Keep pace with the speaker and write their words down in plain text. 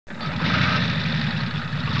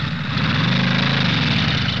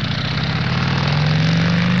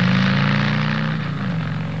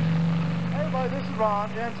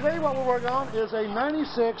And today what we're working on is a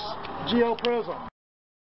 96 Geo Prizm.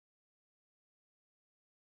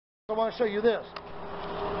 I want to show you this.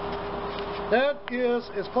 That is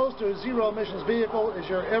as close to a zero emissions vehicle as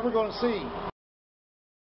you're ever going to see,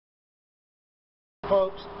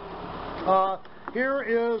 folks. Here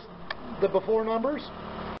is the before numbers.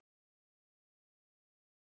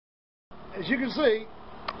 As you can see,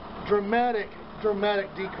 dramatic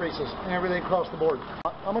decreases in everything across the board.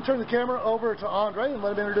 I'm going to turn the camera over to Andre and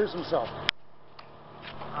let him introduce himself.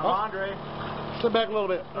 I'm Andre. Sit back a little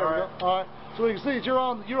bit. There we go. All right. So we can see that you're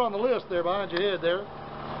on the list there behind your head there.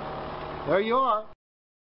 There you are.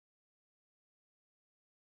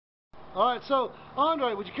 All right. So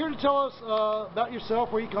Andre, would you care to tell us about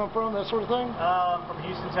yourself, where you come from, that sort of thing? From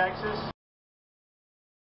Houston, Texas.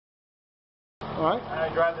 All right.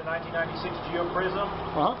 I drive the 1996 Geo Prizm.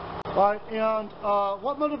 All right. And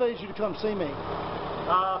what motivates you to come see me?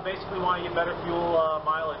 Basically want to get better fuel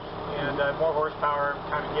mileage and more horsepower,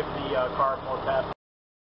 kind of give the car more pep.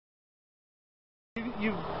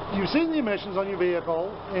 You've seen the emissions on your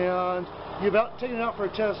vehicle, and you've taken it out for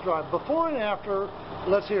a test drive. Before and after,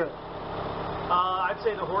 let's hear it. I'd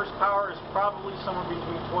say the horsepower is probably somewhere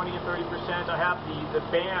between 20 and 30%. I have the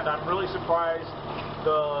band. I'm really surprised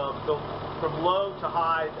from low to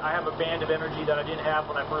high. I have a band of energy that I didn't have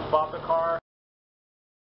when I first bought the car.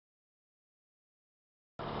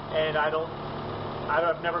 And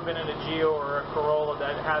I've never been in a Geo or a Corolla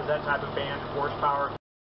that has that type of band horsepower.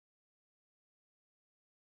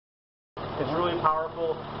 It's really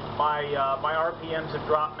powerful. My RPMs have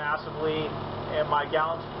dropped massively, and my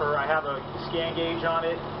gallons per, I have a scan gauge on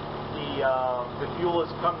it. The fuel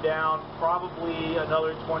has come down probably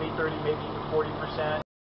another 20, 30, maybe even 40%.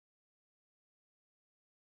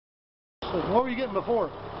 What were you getting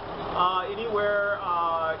before? Anywhere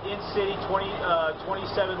in city,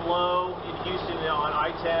 27 low, in Houston on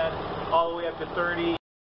I-10, all the way up to 30.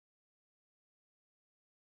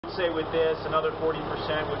 I'd say with this, another 40%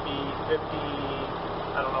 would be 50,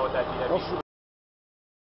 I don't know what that'd be.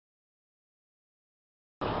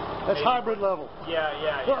 That's maybe hybrid level.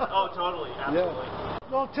 Yeah. Oh, totally, absolutely. Yeah.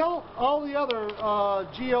 Well, tell all the other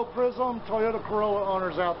Geo Prizm, Toyota Corolla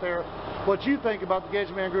owners out there what you think about the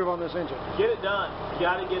Gauge Man Groove on this engine. Get it done. You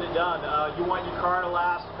got to get it done. You want your car to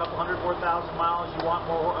last a couple hundred more thousand miles. You want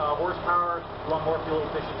more horsepower. You want more fuel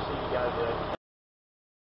efficiency. You got to do it.